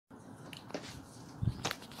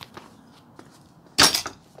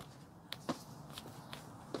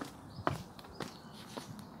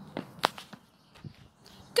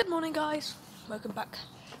Morning guys, welcome back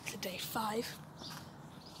to day 5.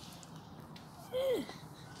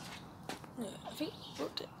 No, I think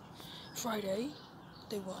what day? Friday,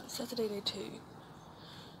 day 1, Saturday day 2,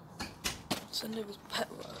 Sunday was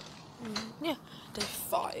pet work. Yeah, day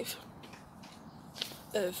 5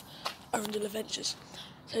 of Arundel adventures.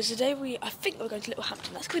 So today I think we're going to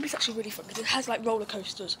LittleHampton. That's going to be actually really fun because it has like roller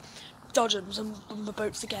coasters, dodgems and the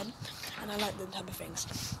boats again, and I like them type of things.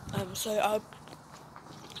 So I'll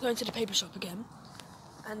going to the paper shop again,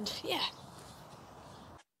 and yeah.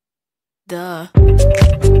 Duh. So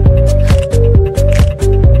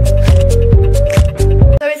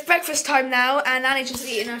it's breakfast time now, and Annie's just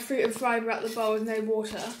eating her fruit and fibre out the bowl with no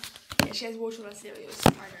water. Yeah, she has water on her cereals. I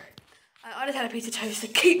know. I just had a piece of toast to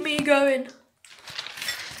keep me going.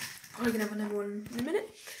 Probably gonna have another one in a minute,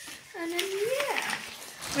 and then yeah.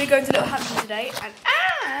 We're going to LittleHampton today, and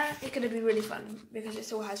it's going to be really fun because it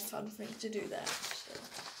still has fun things to do there. So.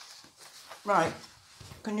 Right,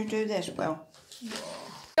 can you do this, Will? Yeah.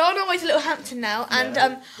 So I'm on my way to LittleHampton now, and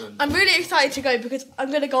I'm really excited to go because I'm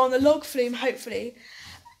going to go on the log flume, hopefully,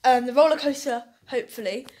 the roller coaster,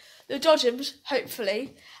 hopefully, the dodgems,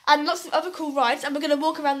 hopefully, and lots of other cool rides. And we're going to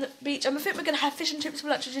walk around the beach, and I think we're going to have fish and chips for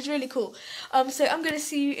lunch, which is really cool. So I'm going to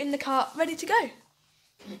see you in the car, ready to go.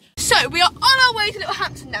 So we are on our way to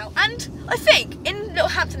LittleHampton now, and I think in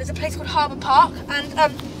LittleHampton there's a place called Harbour Park, and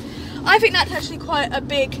I think that's actually quite a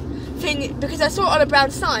big thing because I saw it on a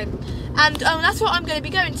brown sign, and that's where I'm going to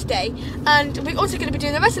be going today. And we're also going to be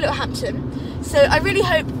doing the rest of LittleHampton. So I really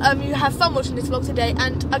hope you have fun watching this vlog today,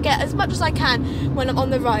 and I get as much as I can when I'm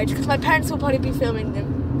on the ride because my parents will probably be filming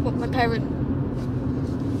them. What, my parent?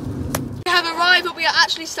 We have arrived, but we are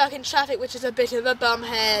actually stuck in traffic, which is a bit of a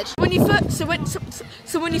bumhead. When you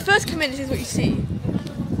when you first come in, this is what you see.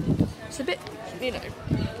 It's a bit, you know,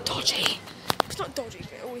 dodgy. It's not dodgy,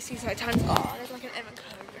 but it always seems like times there's like an Evan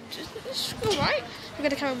curve, and it's alright. I'm going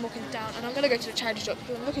to carry on walking down, and I'm going to go to the charity shop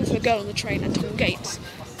because I'm looking for a girl on the train at Tom Gates.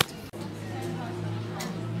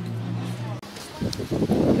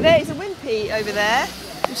 There is a wimpy over there,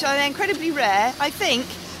 which are incredibly rare. I think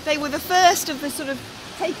they were the first of the sort of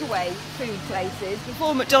takeaway food places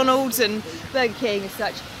before McDonald's and Burger King and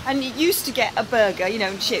such. And you used to get a burger, you know,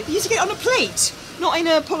 and shit. You used to get it on a plate, not in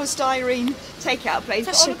a polystyrene takeout place,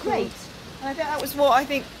 but on a plate. And I think that was what I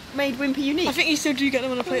think made Wimpy unique. I think you still do get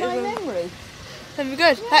them on a plate as well. My memory. There we go.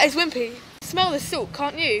 Yeah. That is Wimpy. Smell the salt,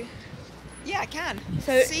 can't you? Yeah, I can.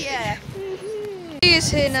 So sea air. She is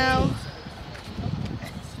here now.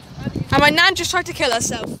 And my nan just tried to kill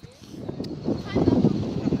herself.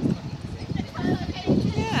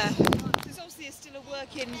 Yeah. There's obviously still a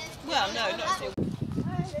working. Well, no, not still.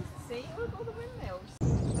 There's the sea. Look at all the windmills.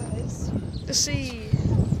 The sea.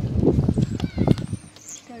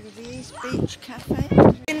 Go to the East Beach Cafe.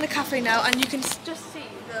 In the cafe now, and you can just see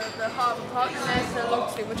the harbour park, and there's the log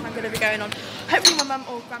flume, which I'm going to be going on. Hopefully my mum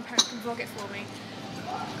or grandparents can vlog it for me,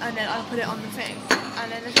 and then I'll put it on the thing.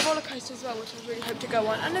 And then there's a roller coaster as well, which I really hope to go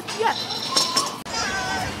on. And yeah.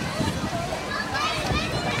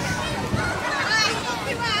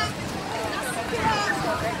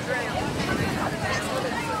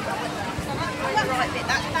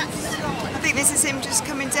 I think this is him just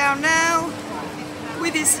coming down now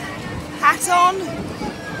with his hat on.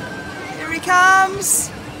 Here he comes.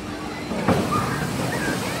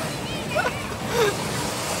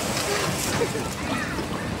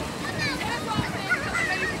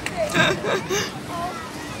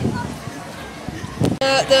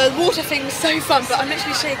 The water thing was so fun, but I'm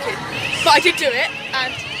literally shaking. But I did do it,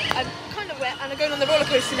 and I'm kind of wet, and I'm going on the roller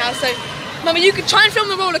coaster now. So, Mummy, you can try and film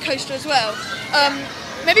the roller coaster as well.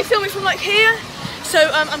 Maybe film it from like here. So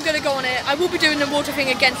I'm going to go on it. I will be doing the water thing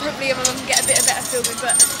again, so hopefully my mum can get a bit of better filming.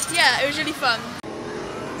 But yeah, it was really fun.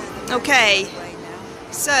 Okay,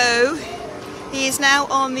 so he is now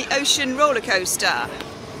on the ocean roller coaster.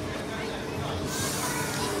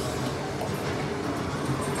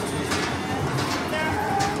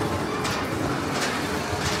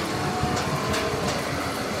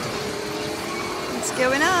 It's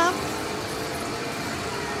going up.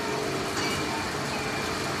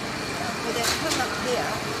 Well, then come up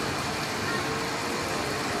here.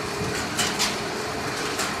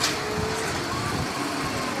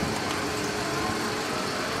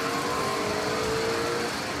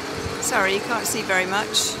 Sorry, you can't see very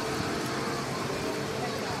much.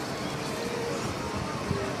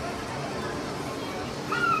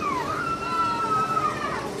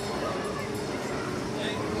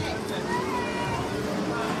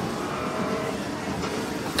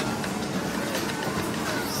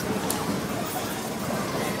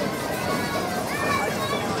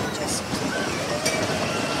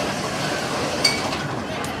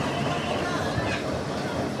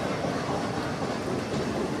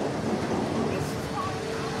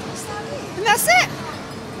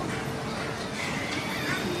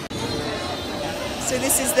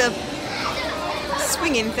 this is the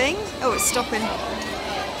swinging thing. Oh, it's stopping.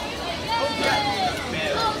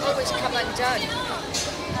 Oh, it's come undone.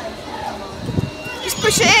 Just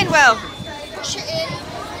push it in, Will. Push it in.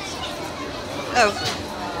 Oh.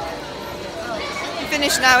 You're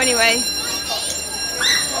finished now anyway.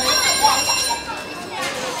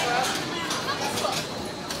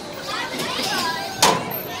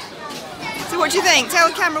 So what do you think? Tell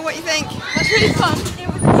the camera what you think. That's really fun. It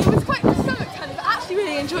was quite so much fun, but I actually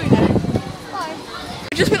really enjoyed it. Bye.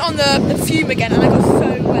 I just went on the fume again and I got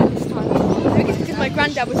so wet this time. I think it's because my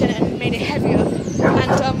granddad was in it and it made it heavier.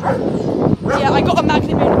 And yeah, I got a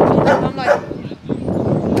magnet in it and I'm like,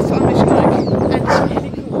 that's what I'm looking like. And it's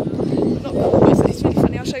really cool. Not cool, but it's really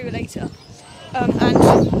funny. I'll show you later. And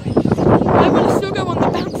I want to still go on the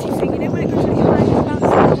bouncy thing, you know, when it goes really high and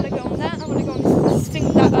bouncy. I want to go on that. I want to go on this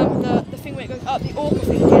thing that the thing where it goes up, the orca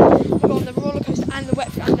thing again. I go on the roller coaster and the wet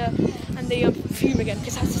and the fume again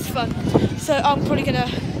because that's just fun. So I'm probably gonna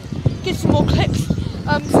get some more clips.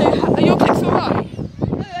 So are your clips alright?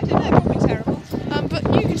 No, I don't know. Probably terrible. But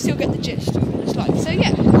you can still get the gist of what it's like. So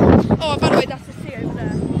yeah. Oh, by the way, that's the sea over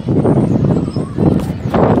there.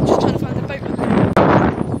 I'm just trying to find the boat up there.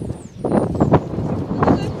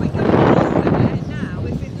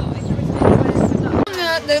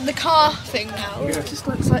 The car thing now, it just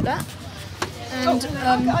looks like that. And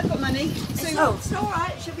I've got money. So, it's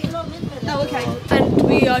alright, it should be long, isn't it? Oh, okay. And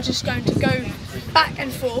we are just going to go back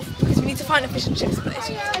and forth because we need to find a fish and chips place.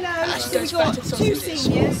 Hello. So We've got battered two sausages.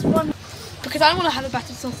 seniors, one. Because I want to have a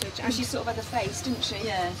battered sausage. And she sort of had a face, didn't she?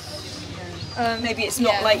 Yeah. Maybe it's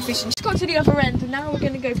not like fish and chips. Got to the other end and now we're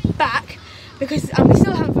going to go back because we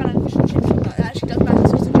still haven't found a fish and chips shop that actually does battered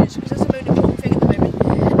sausages because that's the most important thing at the moment.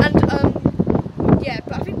 And yeah,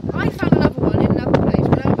 but I think I found another one in another place,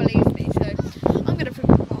 but no one believes me, so I'm going to prove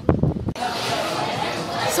them wrong.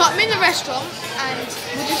 So I'm in the restaurant and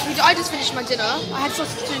I just finished my dinner. I had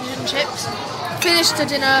sausage and chips. Finished the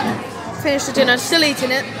dinner, still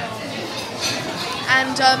eating it.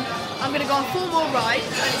 And I'm going to go on 4 more rides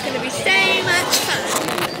and it's going to be so much fun.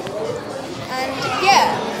 And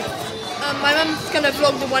yeah, my mum's going to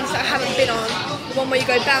vlog the ones that I haven't been on. The one where you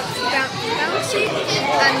go bouncy, bouncy, bouncy.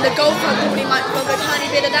 And the golf club probably might vlog a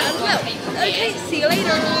tiny bit of that as well. Okay, see you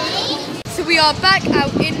later. So we are back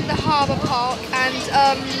out in the harbour park and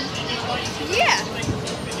yeah.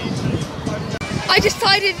 I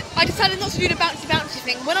decided not to do the bouncy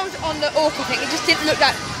thing. When I was on the orca thing, it just didn't look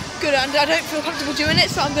that good and I don't feel comfortable doing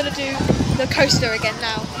it, so I'm going to do the coaster again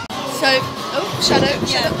now. So, oh, shadow.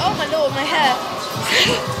 Oh my lord, my hair.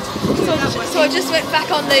 so I just went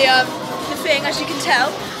back on the thing, as you can tell,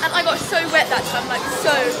 and I got so wet that time, like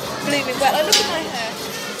so blooming wet. Like, look at my hair.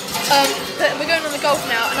 But we're going on the golf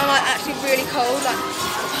now, and I'm like actually really cold. Like,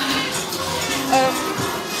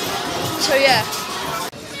 so yeah,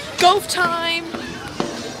 golf time.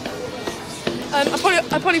 I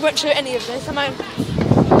probably won't show any of this. I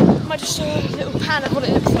might just show a little pan of what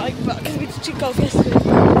it looks like, but because we did golf yesterday,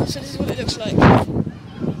 so this is what it looks like.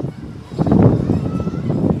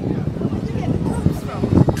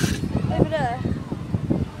 Over there.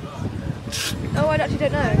 Oh, I actually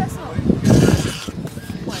don't know. No, that's not.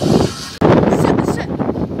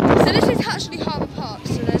 So this is actually Harbour Park,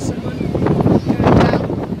 so there's someone going down.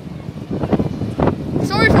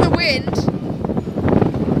 Sorry for the wind.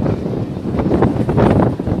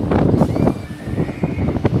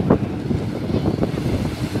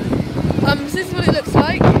 This is what it looks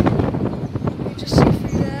like. You just see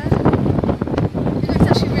through there. It looks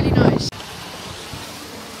actually really nice.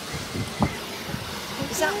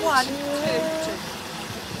 Is that 1, 2, 2?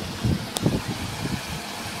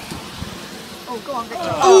 Oh, go on,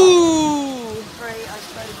 Victor. Ooh! 3, I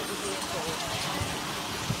suppose it would be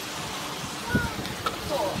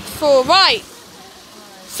 4, right.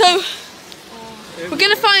 So, we're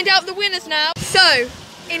going to find out the winners now. So,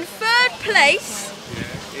 in 3rd place,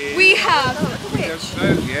 we have Just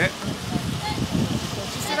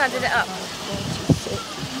rounded it up.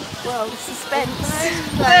 Well, suspense.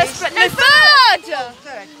 First, no, third!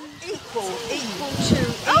 Equal to equal.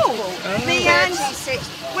 Me and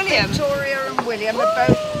William. Victoria and William are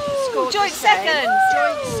both scored Joint second.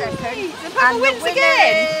 Joint second. The Papa wins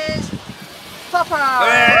again. Is Papa.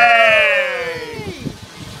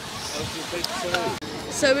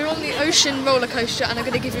 So we're on the ocean roller coaster and I'm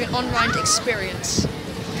going to give you an on-ride experience.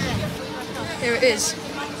 Here it is.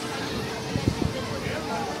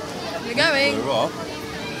 We're going.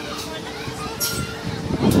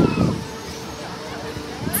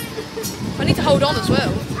 I need to hold on as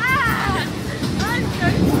well.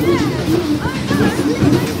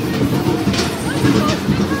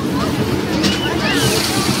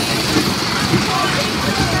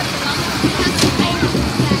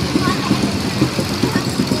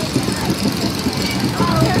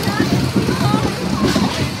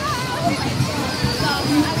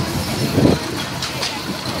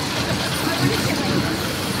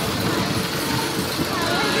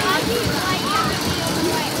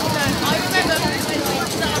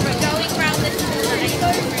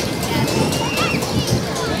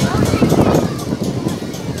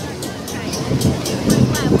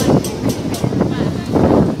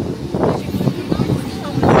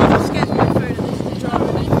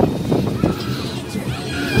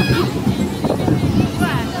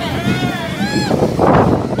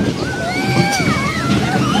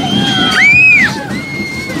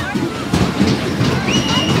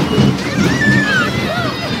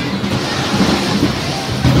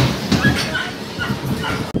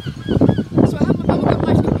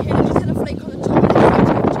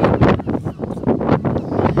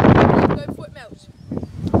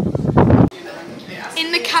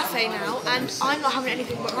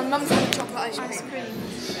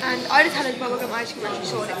 I just had a bubblegum ice cream as you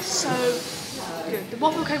saw, and it was so good. The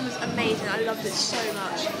waffle cone was amazing. I loved it so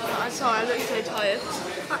much. I'm sorry, I look so tired.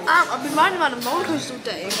 I've been riding around a roller coaster all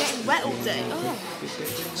day and getting wet all day. Oh,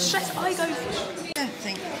 stress I go through. I don't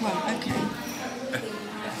think. Well, okay.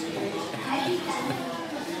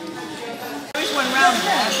 There is one round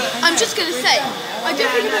there, but I'm just gonna say, I don't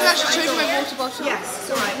think I've actually chosen my water bottle. yes, it's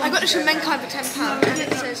alright. I got this from Menkai for £10 and it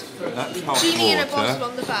says genie in a bottle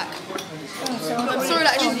on the back. I'm sorry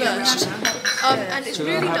that it's reversed. And it's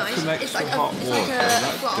really nice. It's like a flask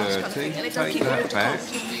kind of thing, and it does keep water cold.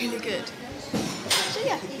 It's really good. So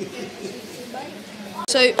yeah.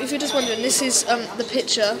 So if you're just wondering, this is the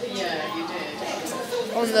picture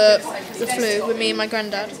on the flue with me and my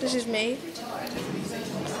granddad. This is me.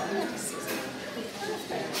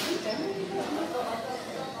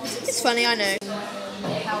 It's funny, I know.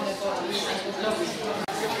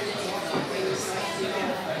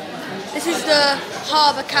 This is the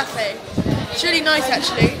Harbour Cafe. It's really nice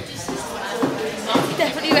actually.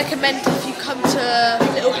 Definitely recommend it if you come to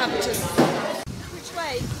LittleHampton. Which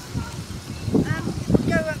way?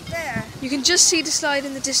 Go up there. You can just see the slide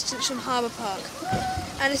in the distance from Harbour Park.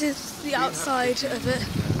 And this is the outside of it.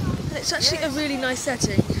 And it's actually a really nice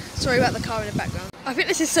setting. Sorry about the car in the background. I think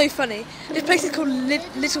this is so funny. This place is called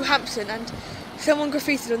LittleHampton, and someone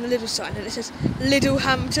graffitied on the little sign and it says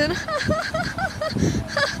LittleHampton.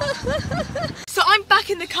 So I'm back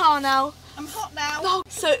in the car now. I'm hot now. Oh,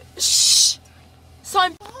 so shh. So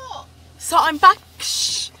I'm back.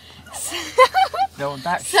 Shh. No, I'm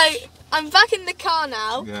back. So I'm back in the car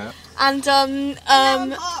now. Yeah. And I'm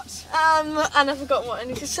hot. and I've forgotten what I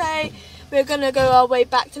need to say. We're gonna go our way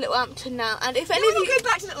back to LittleHampton now. And if any of you go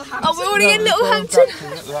back to LittleHampton. oh, we're already in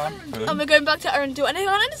LittleHampton. And we're going back to Arundel. And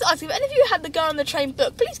I just ask you, if any of you had the Girl on the Train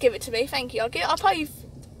book, please give it to me. Thank you. I'll pay you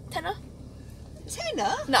tenner.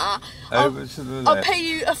 Tenner? Nah. Over to the I'll left. pay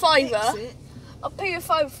you a fiver. I'll pay you a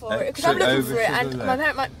fiver for it because I'm looking for it, and my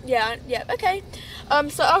parent might. Yeah, okay.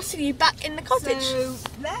 So I'll see you back in the cottage. So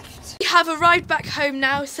left. We have arrived back home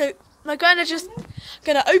now. So my granddad just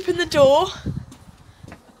gonna open the door,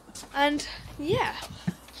 and yeah.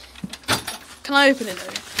 Can I open it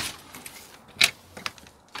though?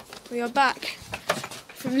 We are back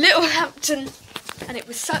from LittleHampton, and it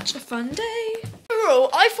was such a fun day. Overall,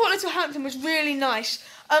 I thought LittleHampton was really nice.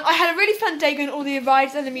 I had a really fun day going all the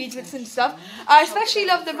rides and amusements and stuff. I especially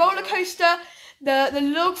loved the roller coaster, the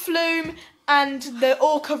log flume, and the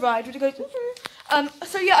orca ride, which goes.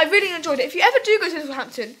 So yeah, I really enjoyed it. If you ever do go to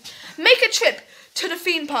LittleHampton, make a trip to the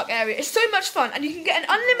theme park area. It's so much fun, and you can get an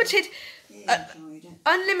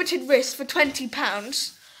unlimited risk for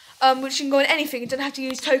 £20, which you can go on anything. You don't have to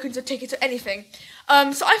use tokens or tickets or anything.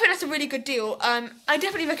 So I think that's a really good deal. I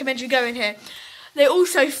definitely recommend you going here. They're all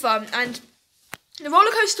so fun, and the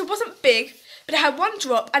roller coaster wasn't big, but it had one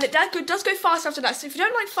drop, and it does go fast after that. So if you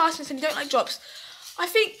don't like fastness and you don't like drops, I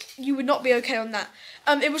think you would not be okay on that.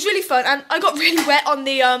 It was really fun, and I got really wet on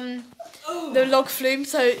the log flume,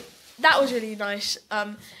 so that was really nice.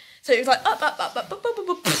 So it was like up,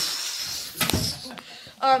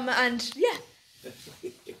 and yeah.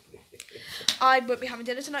 I won't be having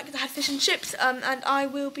dinner tonight because I had fish and chips, and I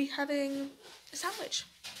will be having a sandwich.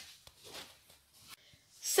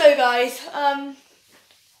 So guys,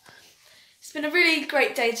 it's been a really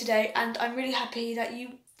great day today, and I'm really happy that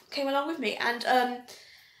you came along with me. And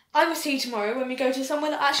I will see you tomorrow when we go to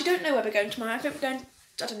somewhere that I actually don't know where we're going tomorrow. I think we're going,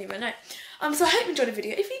 I don't even know. So I hope you enjoyed the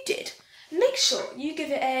video. If you did, make sure you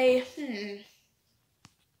give it a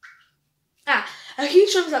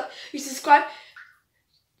huge thumbs up. You subscribe,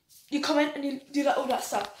 you comment, and you do all that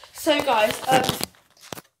stuff. So guys,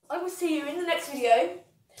 I will see you in the next video.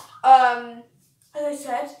 As I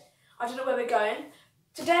said, I don't know where we're going.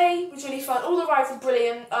 Today was really fun. All the rides were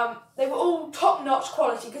brilliant. They were all top-notch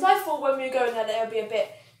quality, because I thought when we were going there they would be a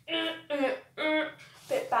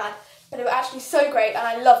bit bad, but they were actually so great and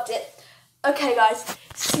I loved it. Okay guys,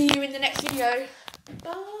 see you in the next video.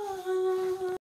 Bye.